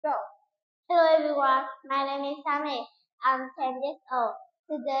Go. Hello everyone, my name is Sammy. I'm 10 years old.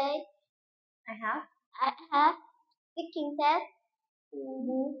 Today I have speaking test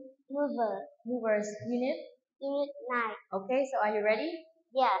movers unit. unit 9. Okay, so are you ready?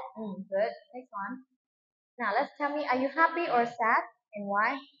 Yes, Good. Next one. Now let's tell me, are you happy or sad and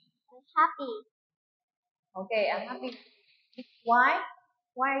why? I'm happy Okay, I'm happy. Why?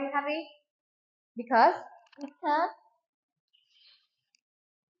 Why are you happy? Because because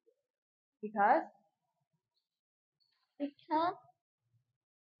because because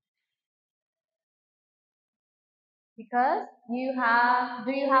because you have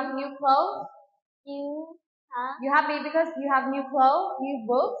do you have new clothes? you have You happy because you have new clothes, new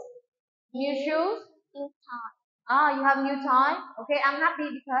books, new shoes? new time. Ah, you have new toy. Okay, I'm happy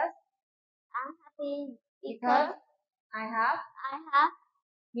because I'm happy because I have I have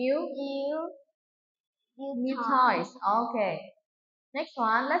new new toys. Okay. Next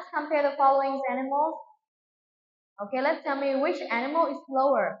one, let's compare the following animals. Okay, let's tell me which animal is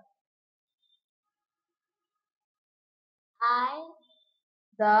slower.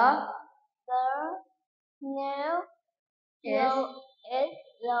 The snail is is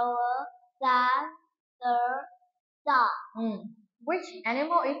lower than the dog. Which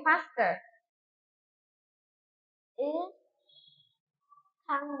animal is faster? Is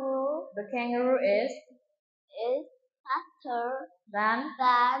kangaroo The kangaroo is faster than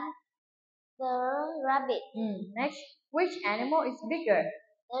the rabbit. Next, which animal is bigger?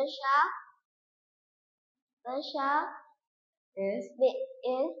 The shark Is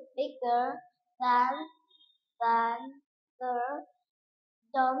bigger than the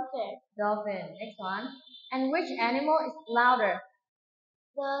dolphin. Dolphin. Next one. And which animal is louder?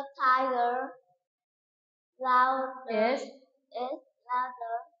 The tiger Is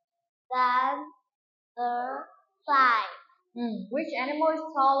louder than the fly. Which animal is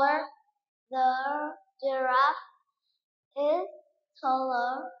taller? The giraffe is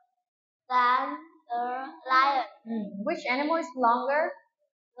taller than the lion. Which animal is longer?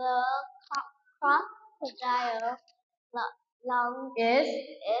 The crocodile Is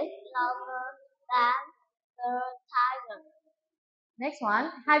longer than the tiger. Next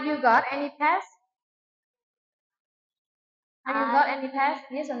one. Have you got any pets? Have you got any pets?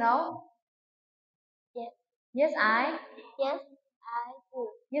 Yes or no? Yes. Yes, Yes, I do.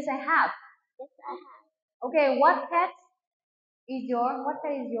 Yes, I have. Yes, I have. Okay, what pet is your? What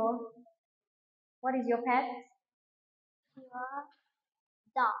pet is your? What is your pet? Your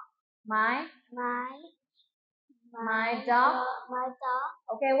dog. My dog. My dog.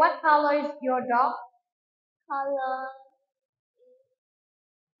 Okay, what color is your dog? Color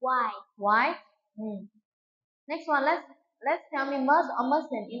white. White. Next one, let's tell me must or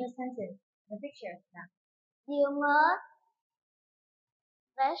mustn't in a sentence. The picture now. You must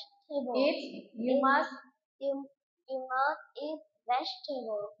vegetable. You must eat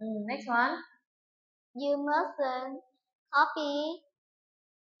vegetable. Next one. You mustn't copy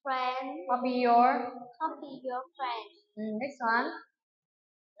your friend. Next one.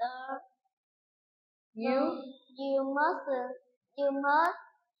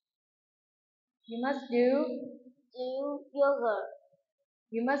 You must do yoga.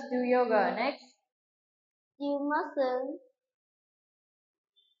 You must do yoga. Next.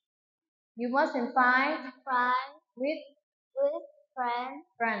 You mustn't fight with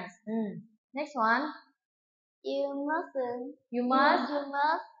friends. Next one. You must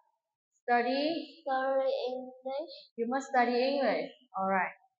study English. You must study English.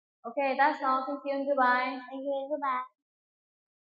 Alright. Okay, that's all. Thank you and goodbye. Thank you and goodbye.